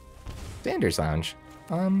something. Xander's Lounge.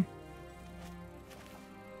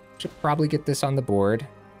 Should probably get this on the board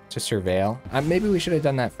to surveil. Maybe we should have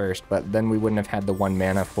done that first, but then we wouldn't have had the 1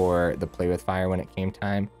 mana for the play with fire when it came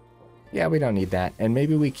time. Yeah, we don't need that. And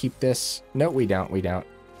maybe we keep this. No, we don't.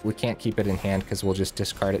 We can't keep it in hand because we'll just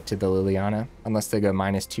discard it to the Liliana unless they go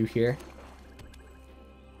 -2 here.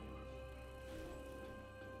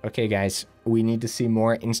 Okay, guys, we need to see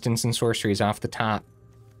more instants and sorceries off the top.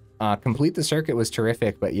 Complete the circuit was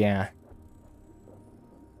terrific, but yeah.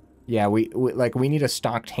 Yeah, we need a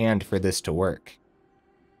stocked hand for this to work.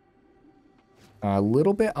 A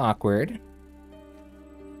little bit awkward.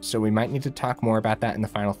 So we might need to talk more about that in the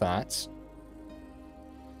final thoughts.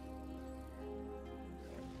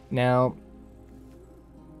 Now,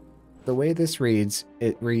 the way this reads,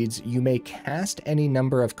 it reads, you may cast any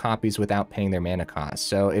number of copies without paying their mana cost.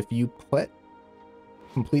 So if you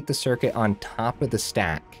complete the circuit on top of the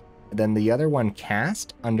stack, then the other one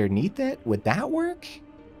cast underneath it, would that work?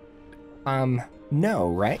 No,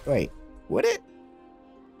 right? Wait, would it?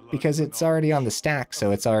 Because it's already on the stack,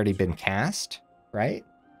 so it's already been cast, right?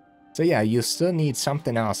 So yeah, you still need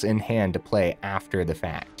something else in hand to play after the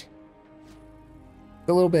fact.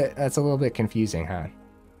 That's a little bit confusing, huh?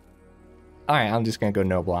 Alright, I'm just gonna go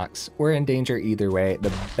no blocks. We're in danger either way.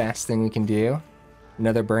 The best thing we can do,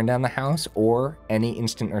 another burn down the house or any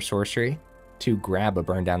instant or sorcery to grab a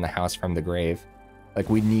burn down the house from the grave. Like,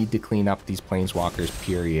 we need to clean up these planeswalkers,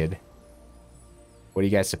 period. What do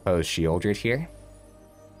you guys suppose? Sheoldred here?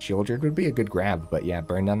 Sheoldred would be a good grab, but yeah,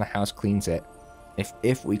 burn down the house cleans it.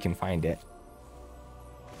 If we can find it.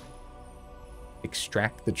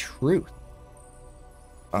 Extract the truth.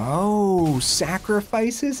 Oh,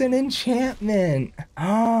 sacrifices an enchantment.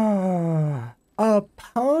 Ah,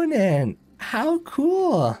 opponent. How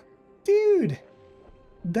cool. Dude,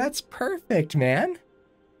 that's perfect, man.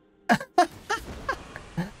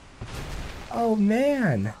 Oh,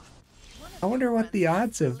 man. I wonder what the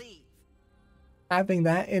odds of having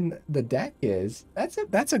that in the deck is.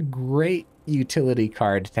 That's a great utility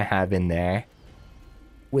card to have in there.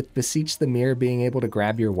 With Beseech the Mirror being able to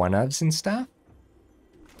grab your one-ofs and stuff.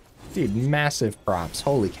 Dude, massive props.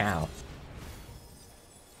 Holy cow.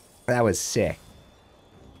 That was sick.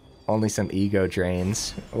 Only some ego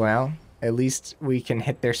drains. Well, at least we can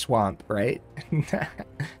hit their swamp, right?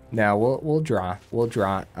 No, we'll draw. We'll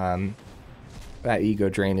draw. That ego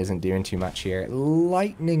drain isn't doing too much here.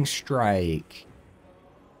 Lightning Strike.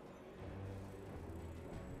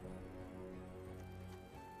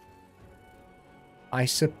 I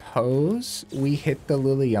suppose we hit the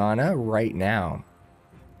Liliana right now.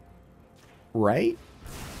 Right?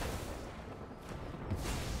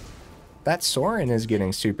 That Soaring is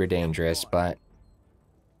getting super dangerous, but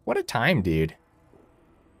what a time, dude.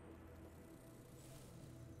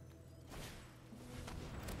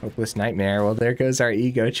 Hopeless Nightmare. Well, there goes our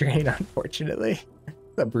ego train, unfortunately.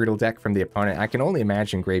 A brutal deck from the opponent. I can only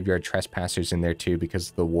imagine Graveyard Trespassers in there too because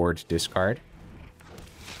of the ward discard.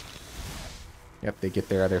 Yep, they get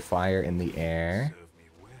their other flyer in the air.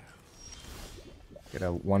 Get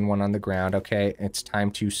a 1/1 on the ground. Okay, it's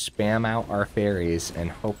time to spam out our fairies and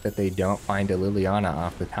hope that they don't find a Liliana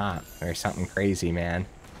off the top or something crazy, man.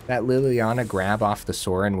 That Liliana grab off the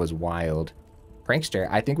Soaring was wild. Prankster,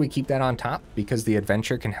 I think we keep that on top because the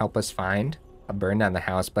adventure can help us find a burn down the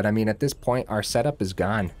house. But I mean, at this point, our setup is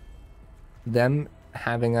gone. Them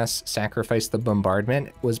having us sacrifice the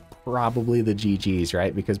bombardment was probably the GG's,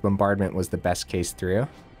 right? Because bombardment was the best case through.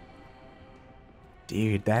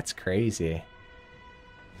 Dude, that's crazy.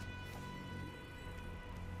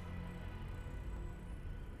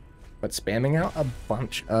 But spamming out a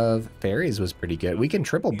bunch of fairies was pretty good. We can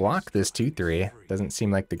triple block this 2/3. Doesn't seem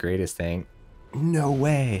like the greatest thing. No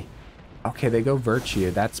way. Okay, they go Virtue.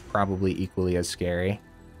 That's probably equally as scary.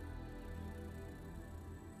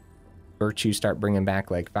 Virtue start bringing back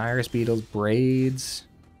like Virus Beetles, Braids.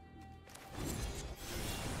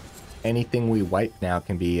 Anything we wipe now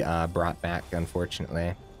can be brought back,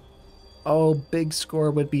 unfortunately. Oh, big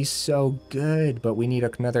score would be so good, but we need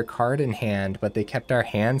another card in hand, but they kept our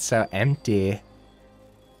hand so empty.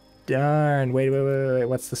 Darn. Wait.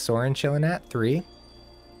 What's the Soaring chilling at? 3?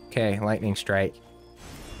 Okay, Lightning Strike.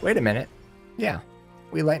 Wait a minute. Yeah,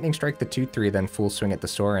 we Lightning Strike the 2/3, then full swing at the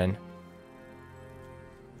Soaring.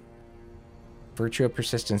 Virtue of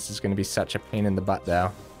Persistence is going to be such a pain in the butt,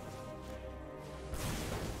 though.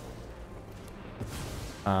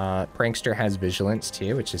 Prankster has Vigilance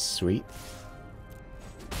too, which is sweet.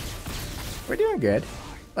 We're doing good.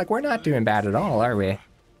 Like, we're not doing bad at all, are we?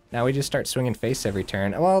 Now we just start swinging face every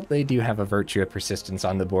turn. Well, they do have a Virtue of Persistence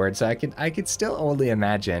on the board, so I could still only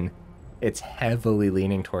imagine it's heavily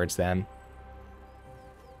leaning towards them.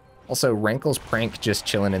 Also, Rankle's Prank just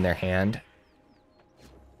chilling in their hand.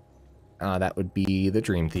 That would be the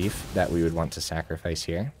Dreamthief that we would want to sacrifice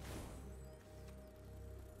here.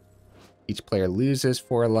 Each player loses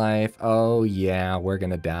 4 life. Oh yeah, we're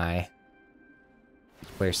gonna die.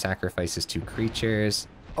 Each player sacrifices 2 creatures.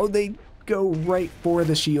 Oh, they go right for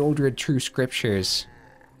the Sheoldred True Scriptures.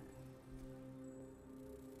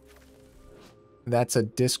 That's a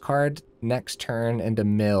discard next turn and a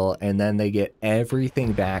mill, and then they get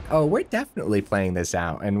everything back. Oh, we're definitely playing this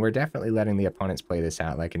out, and we're definitely letting the opponents play this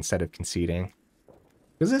out, like, instead of conceding.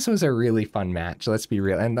 Because this was a really fun match, let's be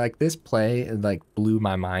real. And, like, this play, like, blew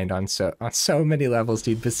my mind on so many levels,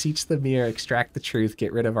 dude. Beseech the Mire, extract the truth,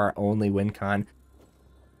 get rid of our only win con.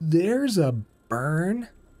 There's a burn.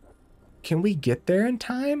 Can we get there in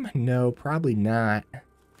time? No, probably not.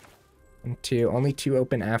 Only 2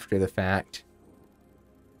 open after the fact.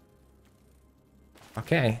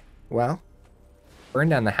 Okay, well, burn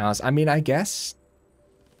down the house. I mean, I guess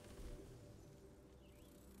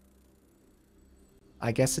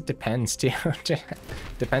it depends, too.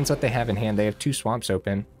 Depends what they have in hand. They have 2 swamps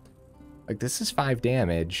open. Like, this is 5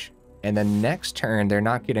 damage. And then next turn, they're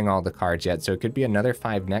not getting all the cards yet, so it could be another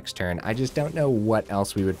 5 next turn. I just don't know what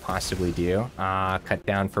else we would possibly do. Cut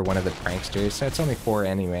down for one of the Pranksters, so it's only 4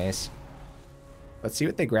 anyways. Let's see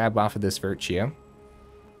what they grab off of this Virtue.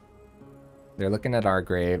 They're looking at our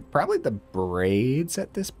grave. Probably the Braids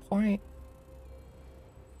at this point.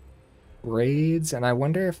 Braids, and I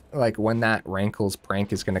wonder if, like, when that Rankle's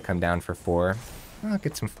Prank is going to come down for 4. I'll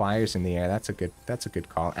get some flyers in the air. That's a good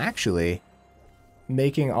call. Actually,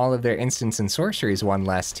 making all of their instants and sorceries 1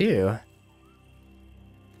 less too.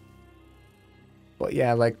 But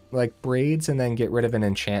yeah, like Braids and then get rid of an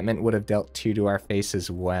enchantment would have dealt 2 to our face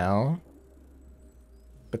as well.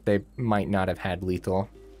 But they might not have had lethal.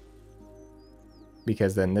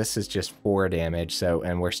 Because then this is just 4 damage, so,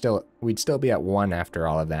 and we'd still be at 1 after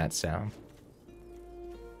all of that, so.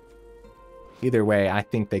 Either way, I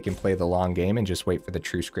think they can play the long game and just wait for the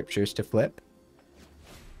True Scriptures to flip.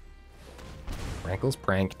 Rankle's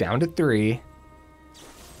Prank, down to 3.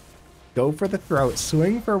 Go for the throat,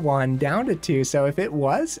 swing for 1, down to 2, so if it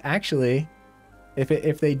was, actually,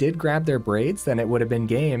 if they did grab their Braids, then it would have been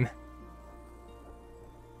game.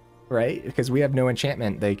 Right? Because we have no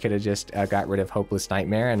enchantment. They could have just got rid of Hopeless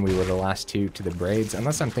Nightmare and we would have lost 2 to the Braids.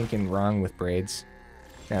 Unless I'm thinking wrong with Braids.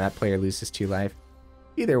 Now that player loses 2 life.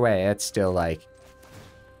 Either way, it's still like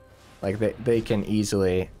they can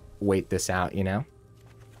easily wait this out, you know?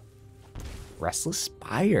 Restless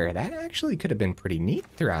Spire. That actually could have been pretty neat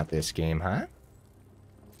throughout this game, huh?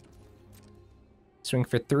 Swing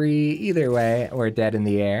for 3. Either way, we're dead in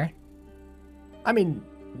the air. I mean,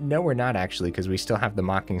 no, we're not actually, because we still have the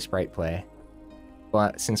Mocking Sprite play.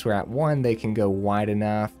 But since we're at 1, they can go wide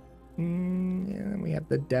enough. Yeah, we have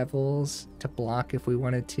the Devils to block if we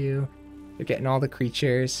wanted to. They're getting all the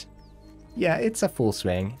creatures. Yeah, it's a full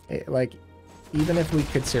swing. Like, even if we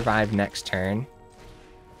could survive next turn,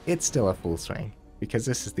 it's still a full swing. Because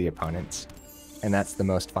this is the opponent's. And that's the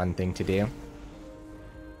most fun thing to do.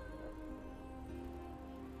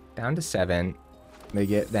 down to 7. They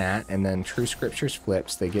get that, and then True Scriptures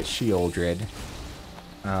flips. They get Shieldred.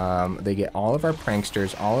 They get all of our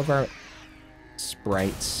Pranksters, all of our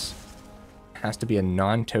Sprites. Has to be a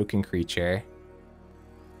non-token creature.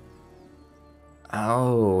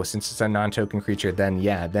 Oh, since it's a non-token creature, then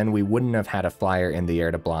yeah, then we wouldn't have had a flyer in the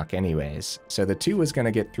air to block anyways. So the 2 was going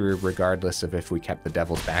to get through regardless of if we kept the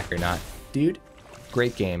Devil's Back or not. Dude,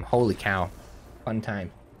 great game. Holy cow. Fun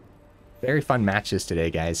time. Very fun matches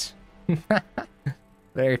today, guys.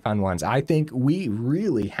 Very fun ones. I think we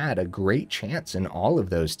really had a great chance in all of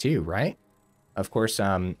those too, right? Of course,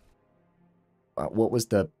 what was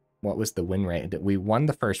the win rate? We won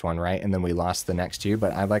the first one, right? And then we lost the next 2.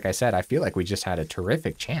 But like I said, I feel like we just had a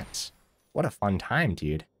terrific chance. What a fun time,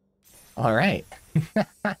 dude. All right.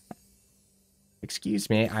 Excuse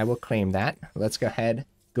me, I will claim that. Let's go ahead,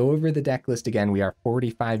 go over the deck list again. We are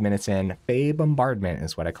 45 minutes in. Faerie Bombardment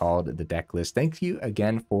is what I called the deck list. Thank you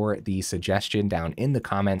again for the suggestion down in the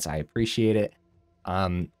comments. I appreciate it.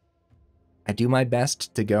 I do my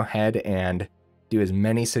best to go ahead and do as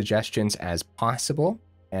many suggestions as possible.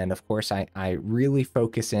 And of course, I really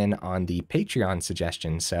focus in on the Patreon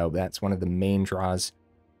suggestions. So that's one of the main draws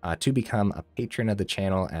to become a patron of the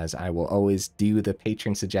channel, as I will always do the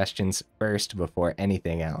patron suggestions first before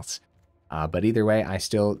anything else. But either way, I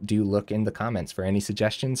still do look in the comments for any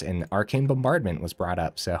suggestions, and Arcane Bombardment was brought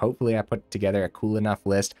up. So hopefully I put together a cool enough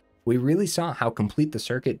list. We really saw how Complete the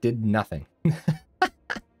Circuit did nothing.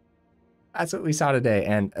 That's what we saw today.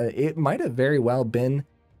 And it might have very well been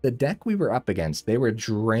the deck we were up against. They were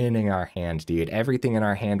draining our hand, dude. Everything in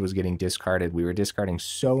our hand was getting discarded. We were discarding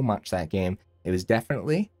so much that game. It was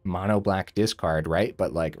definitely mono black discard, right?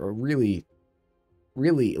 But like a really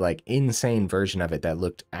like insane version of it that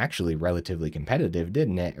looked actually relatively competitive,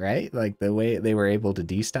 didn't it? Right? Like the way they were able to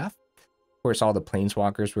do stuff. Of course, all the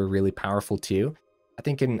planeswalkers were really powerful too. I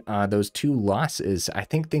think in those 2 losses, I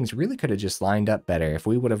think things really could have just lined up better. If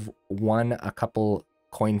we would have won a couple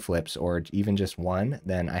coin flips or even just one,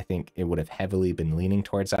 then I think it would have heavily been leaning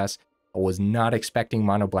towards us. I was not expecting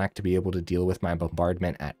mono black to be able to deal with my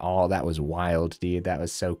bombardment at all. That was wild, dude. That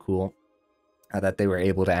was so cool that they were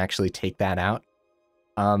able to actually take that out.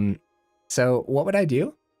 So what would I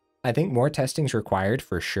do? I think more testing is required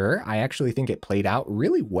for sure. I actually think it played out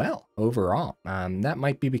really well overall. That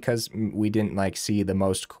might be because we didn't like see the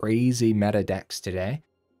most crazy meta decks today.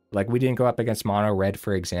 Like we didn't go up against mono red,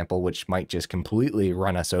 for example, which might just completely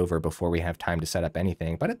run us over before we have time to set up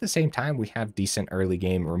anything. But at the same time, we have decent early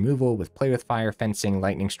game removal with Play with Fire, Fencing,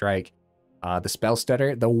 Lightning Strike, the Spell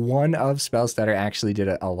Stutter. The one of Spell Stutter actually did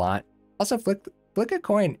a lot. Also, Flick a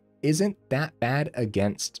Coin isn't that bad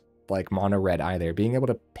against like mono red either. Being able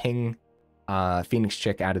to ping Phoenix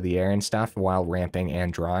Chick out of the air and stuff while ramping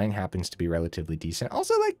and drawing happens to be relatively decent.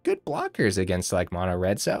 Also like good blockers against like mono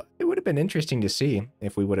red, so it would have been interesting to see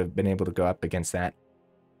if we would have been able to go up against that.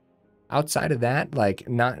 Outside of that, like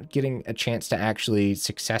not getting a chance to actually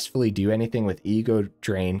successfully do anything with Ego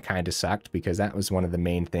Drain kind of sucked, because that was one of the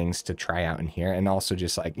main things to try out in here. And also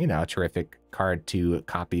just like, you know, a terrific card to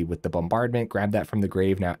copy with the Bombardment. Grab that from the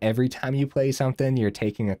grave. Now every time you play something, you're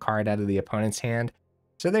taking a card out of the opponent's hand.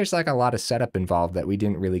 So there's like a lot of setup involved that we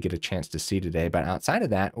didn't really get a chance to see today. But outside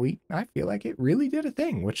of that, I feel like it really did a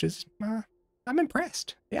thing, which is, I'm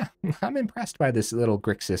impressed. Yeah, I'm impressed by this little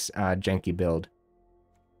Grixis janky build.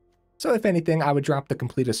 So if anything, I would drop the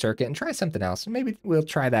Complete a Circuit and try something else. Maybe we'll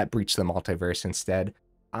try that Breach the Multiverse instead.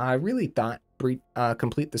 I really thought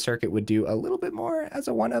Complete the Circuit would do a little bit more as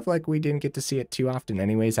a one-of, like we didn't get to see it too often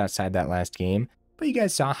anyways outside that last game. But you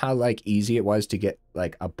guys saw how like easy it was to get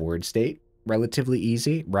like a board state. Relatively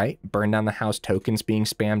easy, right? Burn down the house tokens being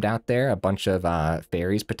spammed out there, a bunch of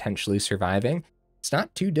fairies potentially surviving. It's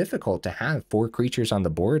not too difficult to have 4 creatures on the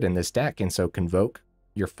board in this deck, and so convoke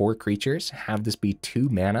your 4 creatures, have this be 2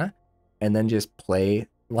 mana, and then just play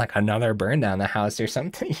like another burn down the house or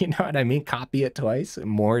something, you know what I mean? Copy it twice,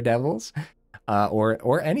 more devils,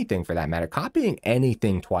 or anything for that matter. Copying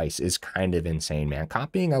anything twice is kind of insane, man.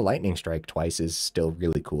 Copying a lightning strike twice is still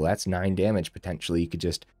really cool. That's 9 damage potentially. You could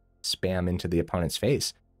just spam into the opponent's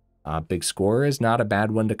face. Big Scorer is not a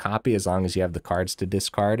bad one to copy as long as you have the cards to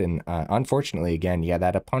discard. And unfortunately, again, yeah,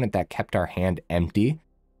 that opponent that kept our hand empty,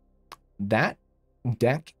 that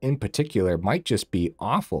deck in particular might just be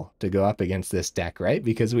awful to go up against this deck, right?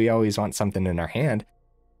 Because we always want something in our hand.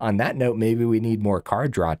 On that note, maybe we need more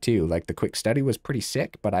card draw too. Like the Quick Study was pretty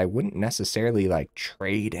sick, but I wouldn't necessarily like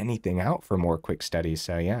trade anything out for more Quick Studies.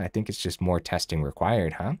 So yeah, I think it's just more testing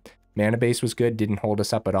required, huh? Mana base was good, didn't hold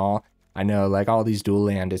us up at all. I know like all these dual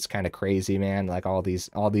land, it's kind of crazy, man. Like all these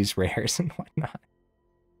rares and whatnot.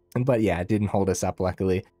 But yeah, it didn't hold us up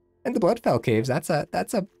luckily. And the Bloodfell Caves, that's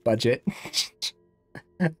a budget.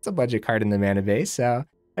 It's a budget card in the mana base. So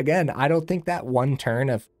again, I don't think that one turn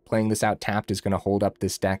of playing this out tapped is going to hold up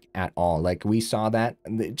this deck at all. Like we saw that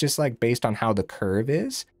just like based on how the curve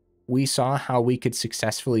is, we saw how we could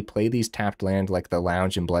successfully play these tapped land like the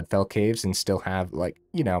Lounge and Bloodfell Caves and still have like,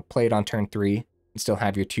 you know, play it on turn 3 and still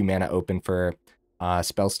have your 2 mana open for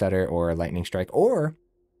Spell Stutter or Lightning Strike or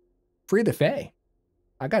Free the Fae.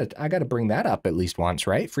 I gotta bring that up at least once,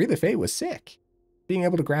 right? Free the Fae was sick. Being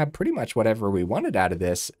able to grab pretty much whatever we wanted out of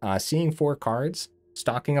this, seeing 4 cards,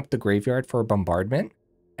 stocking up the graveyard for bombardment,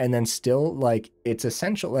 and then still, like, it's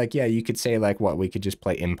essential, like, yeah, you could say, like, what, we could just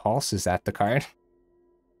play Impulse, is that the card?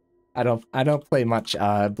 I don't play much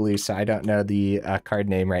blue, so I don't know the card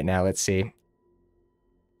name right now, let's see.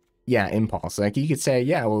 Yeah, Impulse, like, you could say,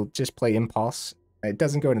 yeah, we'll just play Impulse. It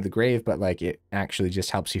doesn't go into the grave, but, like, it actually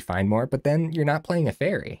just helps you find more, but then you're not playing a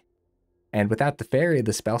Fairy. And without the Fairy,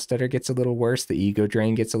 the Spell Stutter gets a little worse, the Ego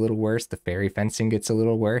Drain gets a little worse, the Faerie Fencing gets a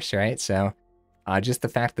little worse, right? So just the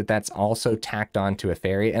fact that that's also tacked on to a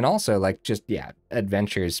Fairy, and also like just, yeah,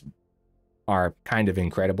 adventures are kind of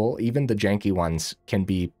incredible. Even the janky ones can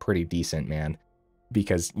be pretty decent, man,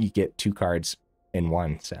 because you get 2 cards in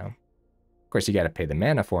one. So of course you got to pay the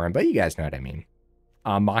mana for them, but you guys know what I mean.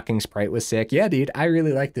 Mocking Sprite was sick. Yeah, dude, I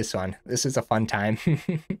really like this one. This is a fun time.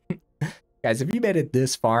 Guys, if you made it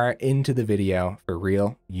this far into the video, for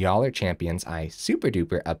real, y'all are champions. I super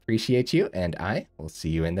duper appreciate you, and I will see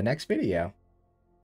you in the next video.